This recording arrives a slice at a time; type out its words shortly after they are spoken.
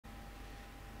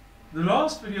The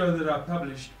last video that I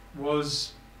published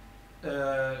was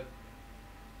it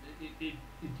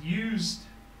used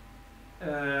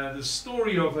the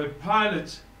story of a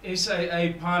pilot,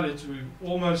 SAA pilot,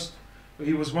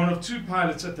 he was one of two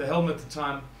pilots at the helm at the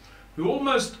time, who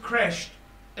almost crashed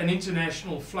an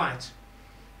international flight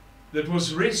that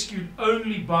was rescued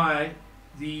only by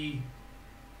the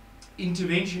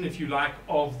intervention, if you like,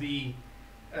 of the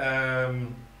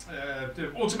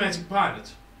automatic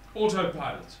pilot,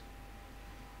 autopilot.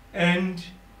 And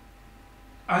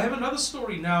I have another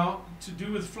story now to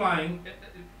do with flying.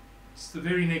 It's the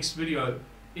very next video.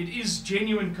 It is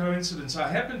genuine coincidence. I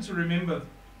happen to remember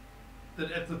that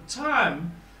at the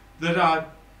time that I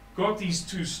got these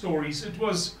two stories, it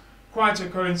was quite a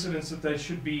coincidence that they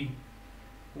should be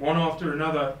one after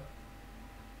another.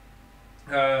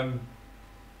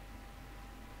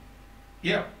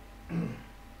 Yeah,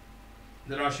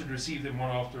 that I should receive them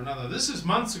one after another. This is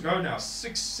months ago now,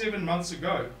 6-7 months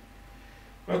ago.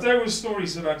 But they were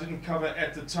stories that I didn't cover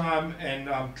at the time, and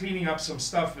I'm cleaning up some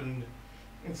stuff and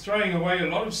throwing away a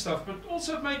lot of stuff, but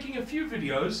also making a few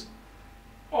videos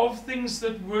of things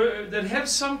that have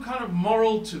some kind of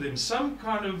moral to them, some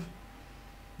kind of,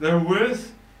 they're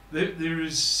worth, there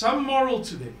is some moral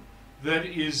to them that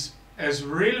is as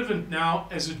relevant now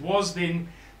as it was then,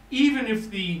 even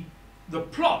if the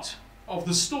plot of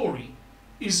the story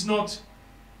is not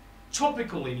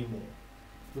topical anymore.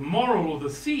 The moral or the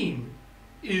theme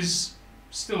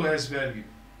still has value.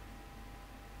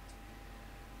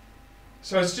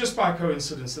 So it's just by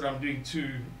coincidence that I'm doing two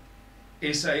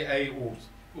SAA or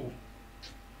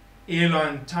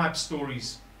airline type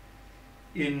stories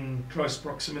in close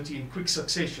proximity, in quick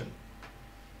succession.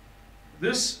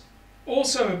 This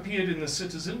also appeared in The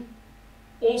Citizen,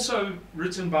 also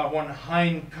written by one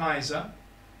Hein Kaiser.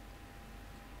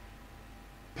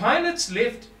 Pilots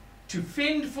left to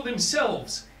fend for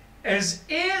themselves as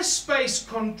airspace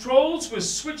controls were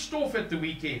switched off at the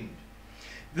weekend.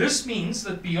 This means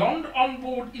that beyond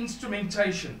onboard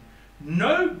instrumentation,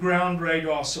 no ground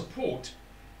radar support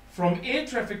from air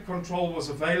traffic control was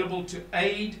available to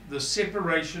aid the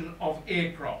separation of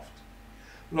aircraft.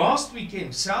 Last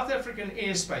weekend, South African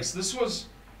airspace, this was,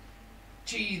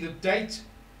 the date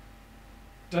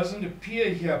doesn't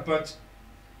appear here, but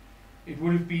it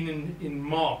would have been in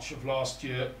March of last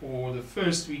year, or the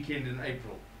first weekend in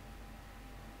April.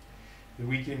 The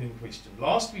weekend in question.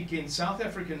 Last weekend, South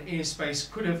African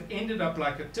airspace could have ended up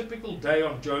like a typical day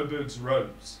on Joburg's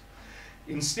roads.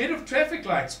 Instead of traffic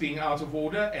lights being out of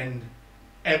order and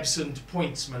absent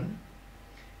pointsmen,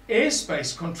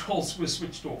 airspace controls were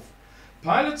switched off.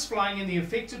 Pilots flying in the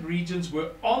affected regions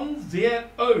were on their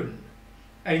own.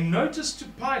 A notice to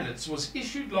pilots was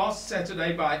issued last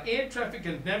Saturday by Air Traffic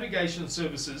and Navigation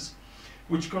Services,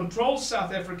 which controls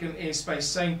South African airspace,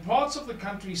 saying parts of the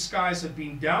country's skies had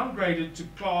been downgraded to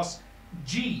Class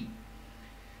G.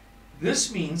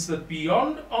 This means that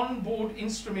beyond onboard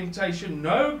instrumentation,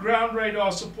 no ground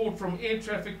radar support from air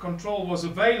traffic control was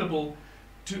available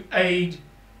to aid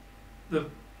the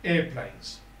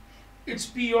airplanes. It's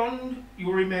beyond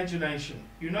your imagination.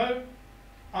 You know,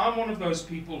 I'm one of those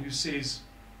people who says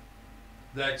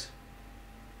that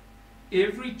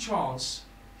every chance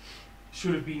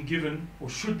should have been given, or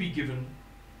should be given,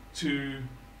 to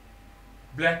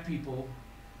black people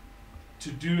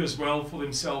to do as well for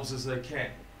themselves as they can.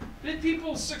 Let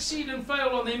people succeed and fail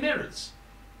on their merits.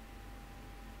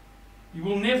 You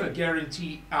will never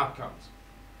guarantee outcomes,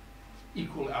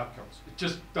 equal outcomes. It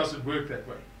just doesn't work that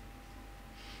way.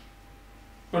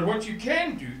 But what you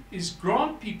can do is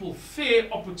grant people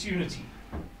fair opportunity.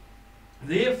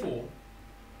 Therefore,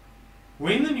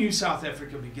 when the new South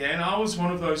Africa began, I was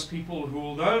one of those people who,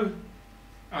 although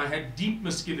I had deep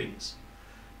misgivings,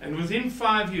 and within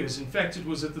 5 years, in fact it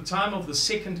was at the time of the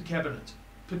second cabinet,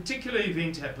 a particular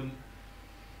event happened,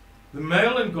 the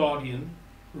Mail and Guardian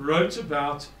wrote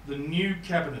about the new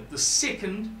cabinet, the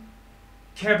second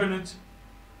cabinet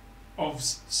of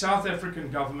South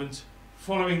African government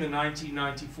following the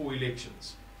 1994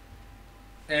 elections.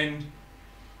 And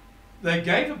they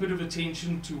gave a bit of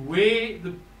attention to where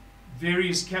the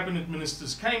various cabinet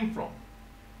ministers came from.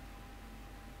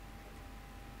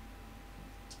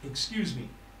 Excuse me.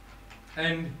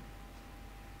 And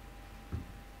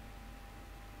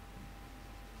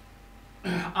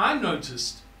I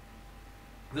noticed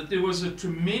that there was a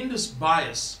tremendous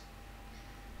bias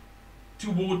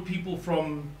toward people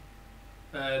from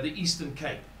the Eastern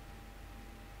Cape,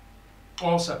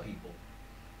 Xhosa people.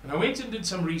 And I went and did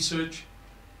some research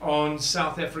on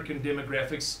South African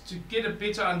demographics to get a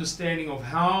better understanding of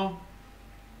how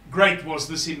great was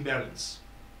this imbalance,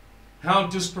 how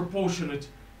disproportionate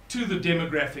to the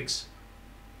demographics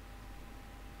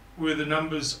were the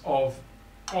numbers of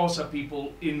Xhosa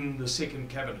people in the second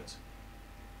cabinet,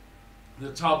 the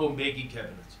Thabo Mbeki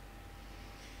cabinet.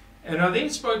 And I then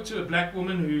spoke to a black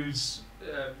woman who's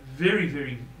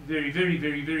very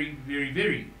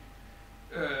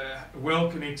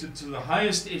well connected to the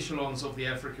highest echelons of the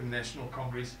African National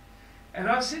Congress. And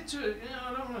I said to her,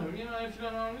 I don't know, if you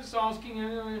don't know, I'm just asking.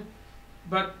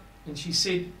 And she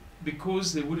said,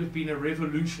 because there would have been a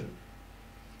revolution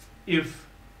if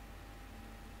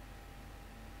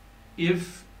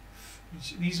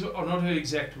these are not her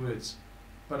exact words,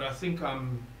 but I think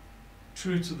I'm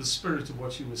true to the spirit of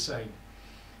what she was saying.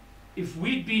 If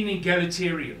we'd been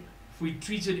egalitarian, if we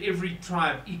treated every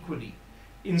tribe equally,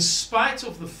 in spite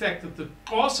of the fact that the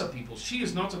Xhosa people, she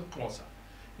is not a Xhosa,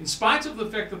 in spite of the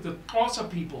fact that the Xhosa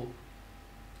people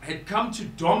had come to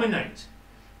dominate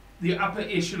the upper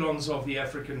echelons of the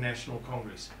African National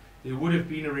Congress, there would have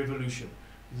been a revolution.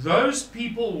 Those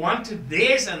people wanted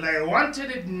theirs, and they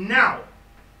wanted it now.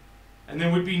 And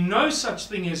there would be no such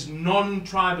thing as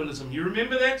non-tribalism. You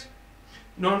remember that?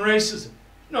 Non-racism,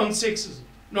 non-sexism,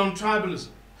 non-tribalism,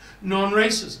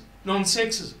 non-racism,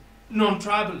 non-sexism,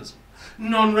 non-tribalism,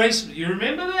 non-racism. You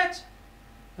remember that?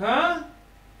 Huh?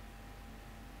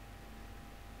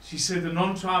 She said the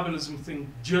non-tribalism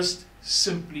thing just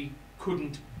simply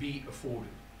couldn't be afforded.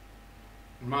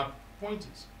 And my point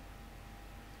is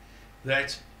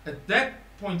that at that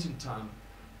point in time,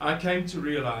 I came to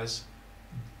realize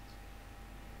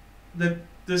that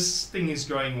this thing is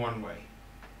going one way.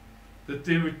 That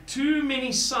there were too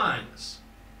many signs.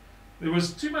 There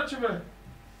was too much of a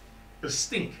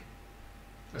stink,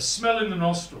 a smell in the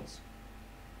nostrils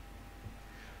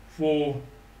for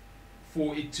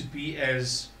it to be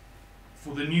as,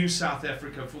 for the new South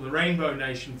Africa, for the Rainbow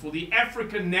Nation, for the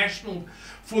African National,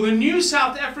 for the new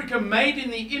South Africa made in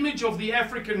the image of the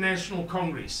African National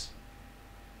Congress,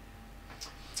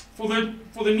 for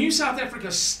the new South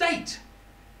Africa state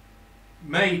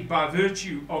made by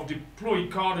virtue of deployed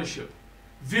cadreship,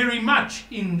 very much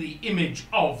in the image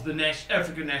of the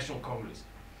African National Congress,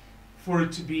 for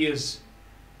it to be as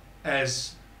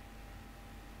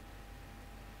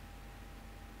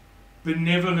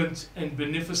benevolent and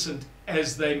beneficent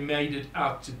as they made it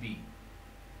out to be.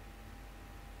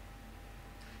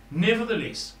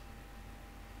 Nevertheless,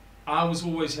 I was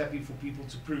always happy for people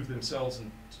to prove themselves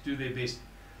and to do their best.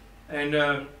 And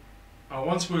I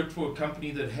once worked for a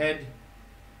company that had,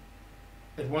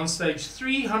 at one stage,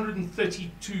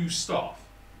 332 staff.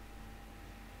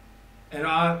 And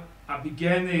I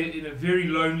began there in a very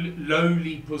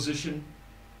lowly position.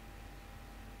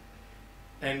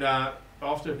 And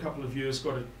after a couple of years,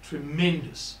 got a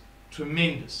tremendous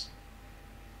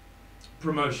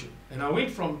promotion. And I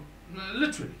went from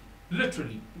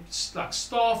literally, like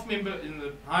staff member in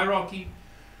the hierarchy,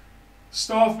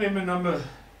 staff member number,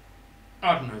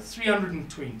 I don't know,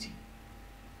 320.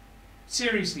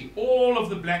 Seriously, all of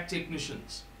the black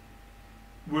technicians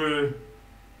were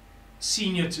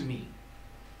senior to me.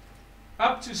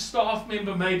 Up to staff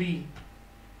member maybe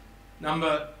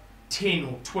number 10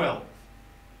 or 12. It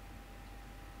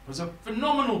was a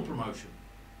phenomenal promotion,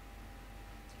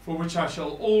 for which I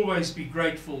shall always be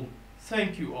grateful.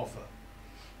 Thank you, offer.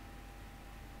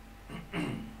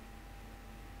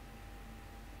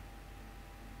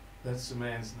 That's the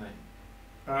man's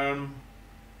name.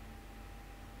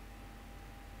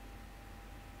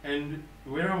 And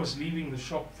when I was leaving the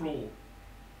shop floor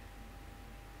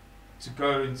to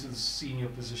go into the senior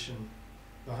position,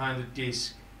 behind a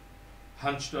desk,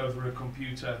 hunched over a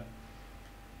computer,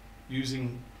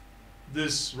 using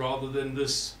this rather than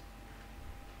this,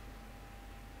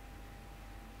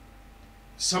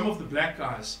 some of the black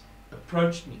guys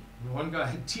approached me. And one guy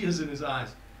had tears in his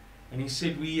eyes, and he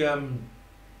said, we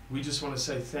just want to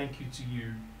say thank you to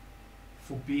you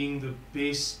for being the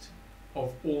best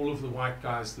of all of the white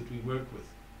guys that we work with.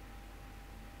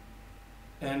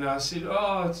 And I said,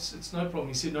 oh, it's no problem.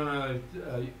 He said, no,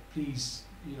 please,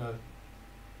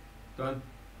 don't,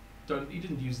 he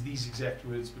didn't use these exact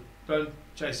words, but don't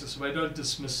chase us away, don't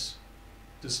dismiss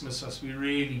us. We're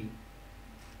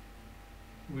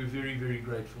very, very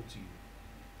grateful to you,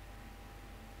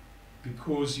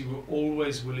 because you were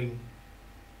always willing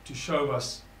to show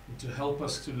us and to help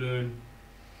us to learn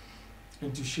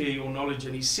and to share your knowledge.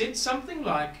 And he said something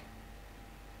like,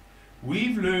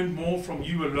 we've learned more from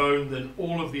you alone than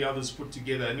all of the others put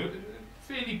together. And a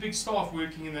fairly big staff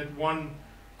working in that one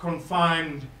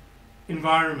confined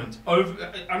environment,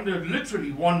 under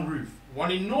literally one roof,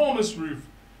 one enormous roof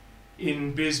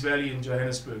in Bez Valley in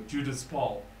Johannesburg, Judith's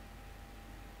Paarl.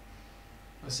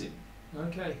 I said,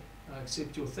 okay, I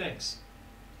accept your thanks.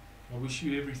 I wish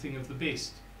you everything of the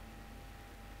best.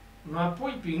 My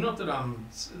point being, not that I'm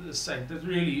a saint, that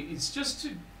really it's just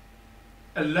to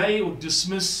allay or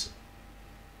dismiss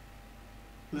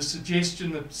the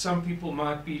suggestion that some people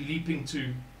might be leaping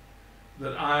to,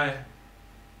 that I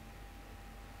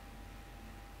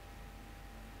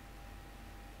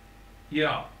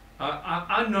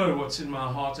know what's in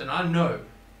my heart, and I know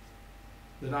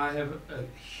that I have a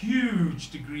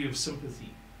huge degree of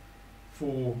sympathy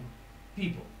for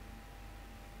people.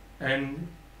 And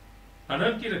I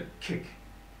don't get a kick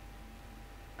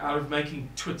out of making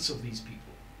twits of these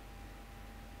people.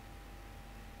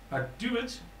 I do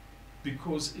it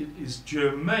because it is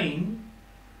germane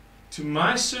to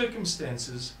my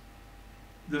circumstances,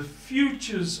 the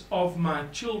futures of my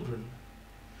children,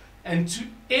 and to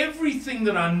everything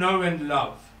that I know and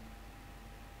love.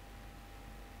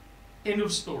 End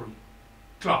of story.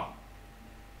 Klaar.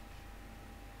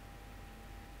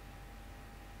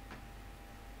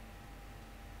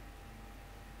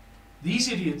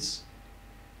 These idiots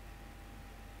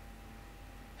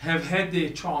have had their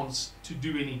chance to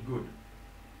do any good.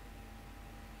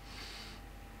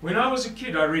 When I was a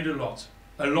kid, I read a lot.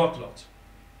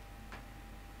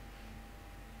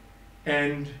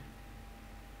 And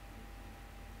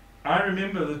I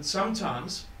remember that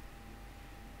sometimes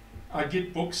I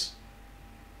get books,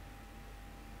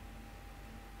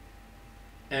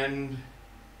 and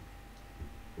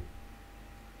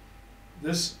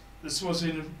this was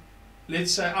in,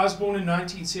 let's say, I was born in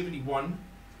 1971,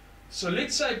 so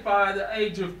let's say by the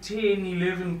age of 10,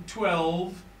 11,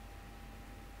 12,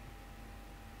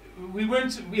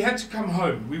 we had to come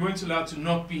home. We weren't allowed to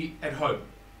not be at home.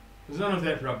 There's none of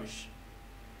that rubbish,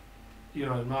 you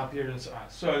know, in my parents'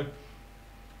 eyes. So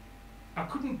I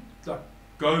couldn't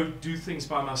go do things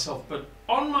by myself, but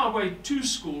on my way to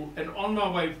school and on my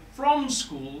way from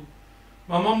school,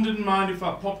 my mom didn't mind if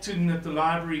I popped in at the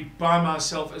library by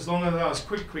myself, as long as I was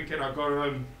quick and I got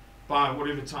home by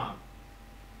whatever time.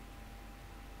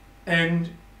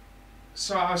 And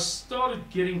so I started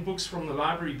getting books from the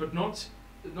library, but not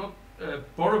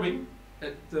borrowing.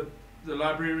 The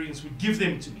librarians would give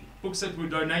them to me. Books that were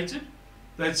donated,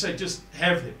 they'd say, just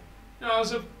have them. Now, I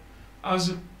was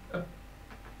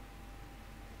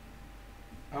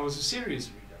a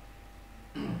serious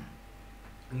reader.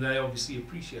 And they obviously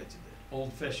appreciated that.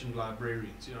 Old-fashioned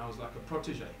librarians, you know, I was like a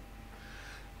protege.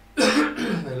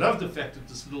 They loved the fact that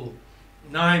this little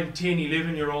 9, 10,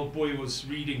 11-year-old boy was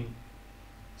reading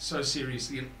so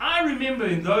seriously. And I remember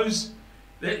in those,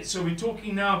 so we're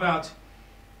talking now about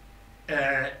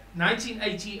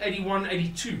 1980, 81,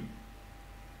 82,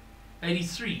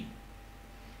 83,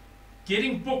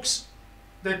 getting books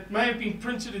that may have been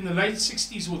printed in the late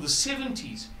 60s or the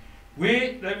 70s,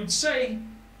 where they would say,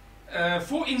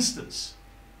 for instance,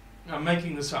 I'm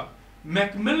making this up,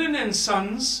 Macmillan and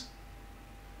Sons,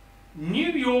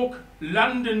 New York,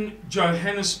 London,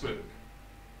 Johannesburg.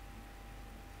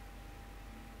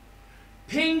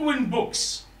 Penguin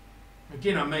Books,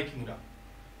 again I'm making it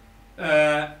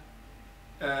up,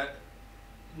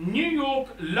 New York,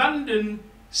 London,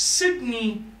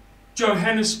 Sydney,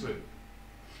 Johannesburg.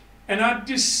 And I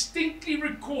distinctly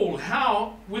recall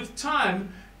how, with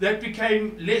time, that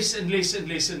became less and less and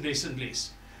less and less and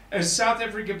less. As South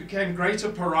Africa became greater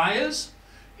pariahs,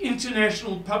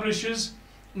 international publishers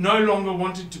no longer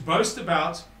wanted to boast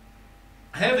about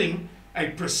having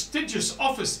a prestigious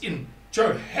office in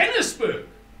Johannesburg.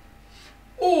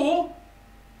 Or,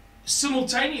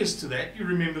 simultaneous to that, you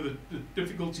remember the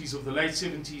difficulties of the late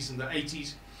 70s and the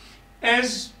 80s,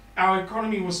 as our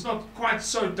economy was not quite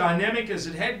so dynamic as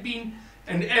it had been,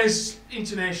 and as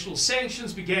international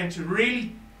sanctions began to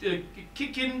really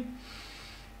kick in,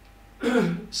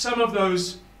 some of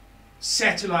those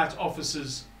satellite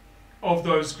offices of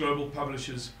those global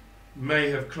publishers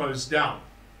may have closed down.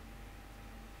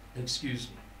 Excuse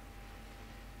me.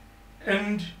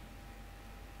 And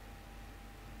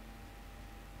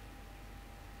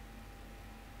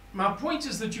my point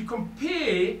is that you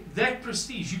compare that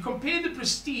prestige, you compare the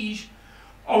prestige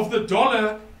of the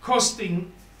dollar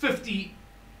costing 50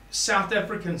 South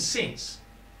African cents.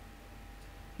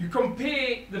 You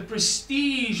compare the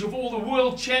prestige of all the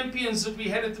world champions that we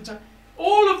had at the time,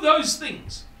 all of those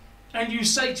things, and you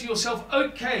say to yourself,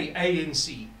 okay,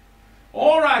 ANC,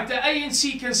 all right, the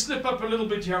ANC can slip up a little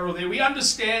bit here or there. We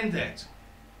understand that.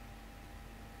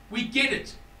 We get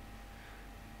it.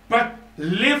 But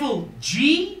level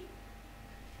G,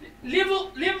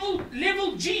 level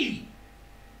G,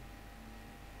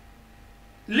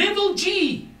 level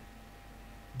G,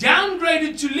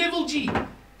 downgraded to level G,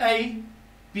 A,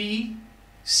 B,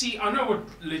 C. I know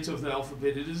what letter of the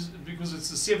alphabet it is because it's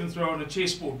the 7th row on a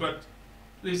chessboard, but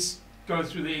let's go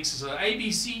through the exercise. A,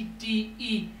 B, C, D,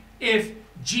 E,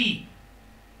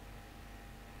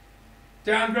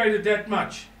 Downgraded that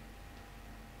much.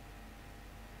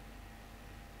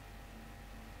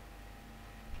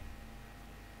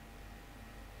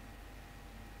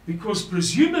 Because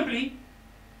presumably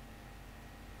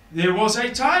there was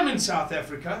a time in South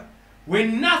Africa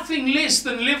when nothing less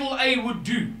than level A would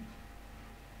do.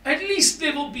 At least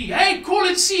level B. Hey, call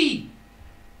it C.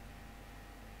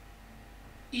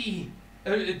 D,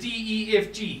 E,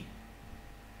 F, G.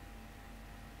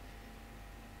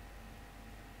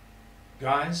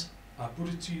 Guys, I put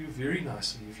it to you very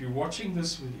nicely. If you're watching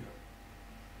this video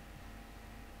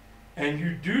and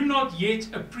you do not yet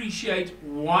appreciate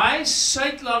why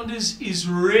Suidlanders is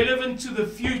relevant to the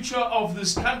future of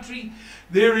this country,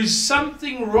 there is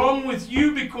something wrong with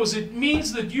you, because it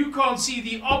means that you can't see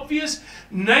the obvious,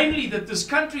 namely that this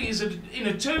country is in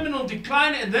a terminal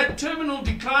decline, and that terminal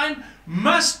decline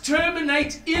must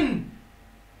terminate in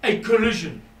a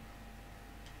collision.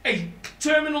 A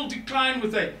terminal decline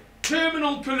with a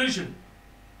terminal collision.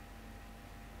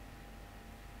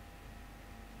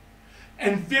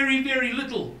 And very, very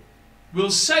little will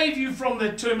save you from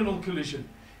that terminal collision,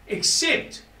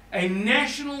 except a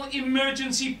national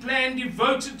emergency plan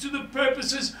devoted to the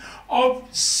purposes of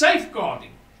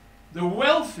safeguarding the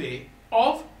welfare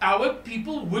of our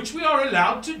people, which we are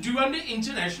allowed to do under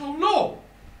international law.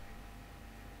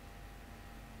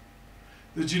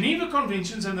 The Geneva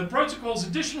Conventions and the protocols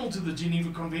additional to the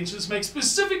Geneva Conventions make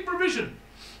specific provision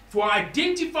for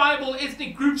identifiable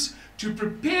ethnic groups to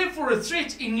prepare for a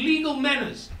threat in legal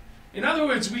manners. In other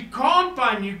words, we can't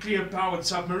buy nuclear-powered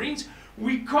submarines,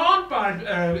 we can't buy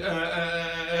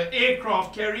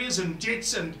aircraft carriers and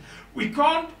jets, and we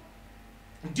can't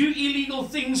do illegal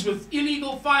things with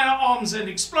illegal firearms and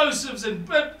explosives and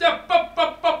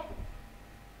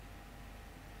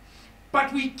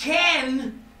but we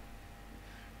can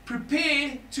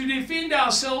prepare to defend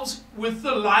ourselves with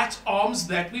the light arms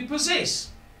that we possess.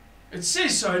 It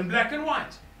says so in black and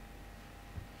white.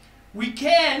 We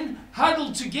can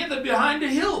huddle together behind a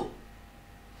hill.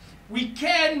 We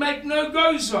can make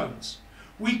no-go zones.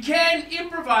 We can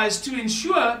improvise to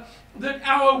ensure that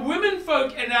our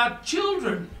womenfolk and our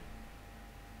children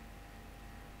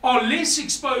are less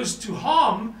exposed to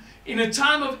harm in a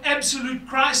time of absolute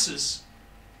crisis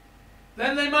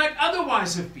than they might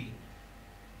otherwise have been.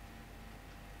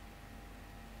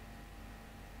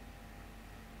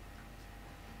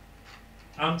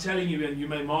 I'm telling you, and you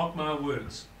may mark my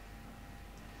words,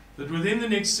 that within the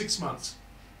next 6 months,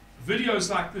 videos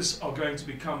like this are going to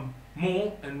become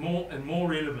more and more and more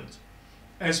relevant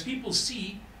as people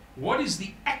see what is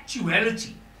the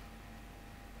actuality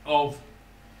of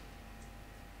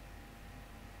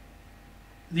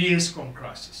the ESCOM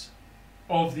crisis,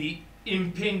 of the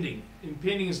impending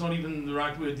is not even the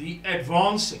right word, the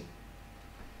advancing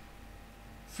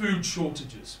food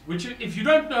shortages, which if you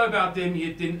don't know about them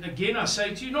yet, then again I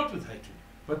say to you, not with hatred,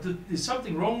 but there's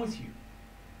something wrong with you.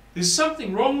 There's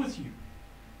something wrong with you.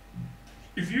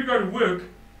 If you go to work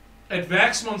at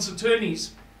Vaxmont's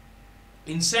attorneys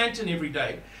in Sandton every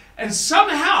day, and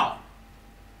somehow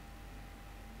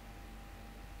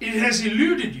it has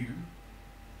eluded you,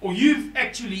 or you've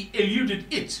actually eluded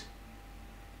it,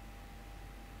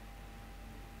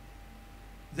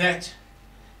 that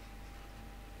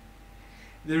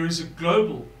there is a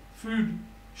global food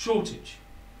shortage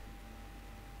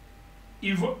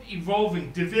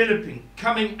evolving, developing,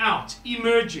 coming out,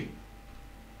 emerging,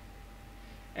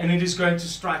 and it is going to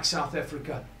strike South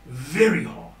Africa very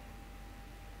hard.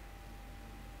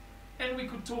 And we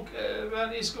could talk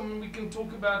about ESCOM, we can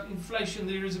talk about inflation.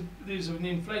 There's an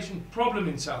inflation problem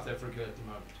in South Africa at the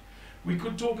moment. We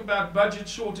could talk about budget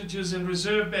shortages and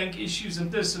Reserve Bank issues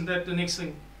and this and that, the next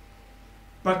thing.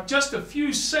 But just a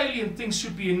few salient things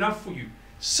should be enough for you,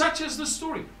 such as the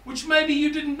story, which maybe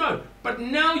you didn't know, but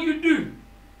now you do.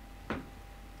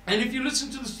 And if you listen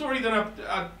to the story that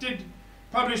I did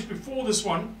publish before this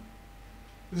one,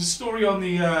 the story on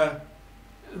the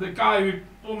guy who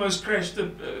almost crashed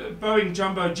the Boeing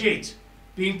jumbo jet,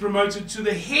 being promoted to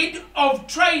the head of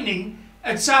training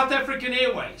at South African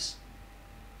Airways.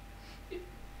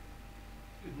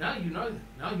 Now you know that.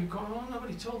 Now you can't, oh,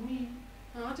 nobody told me.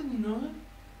 Oh, I didn't know it.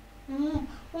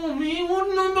 Oh man, why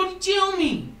did nobody tell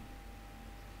me?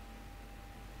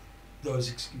 Those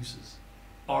excuses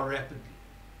are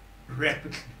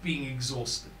rapidly being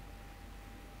exhausted.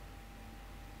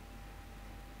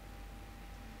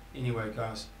 Anyway,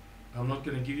 guys, I'm not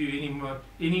going to give you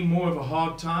any more of a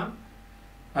hard time.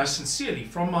 I sincerely,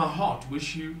 from my heart,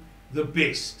 wish you the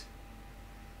best.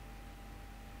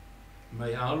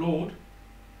 May our Lord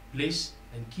bless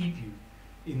and keep you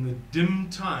in the dim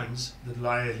times that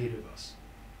lie ahead of us.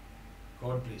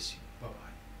 God bless you.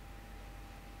 Bye-bye.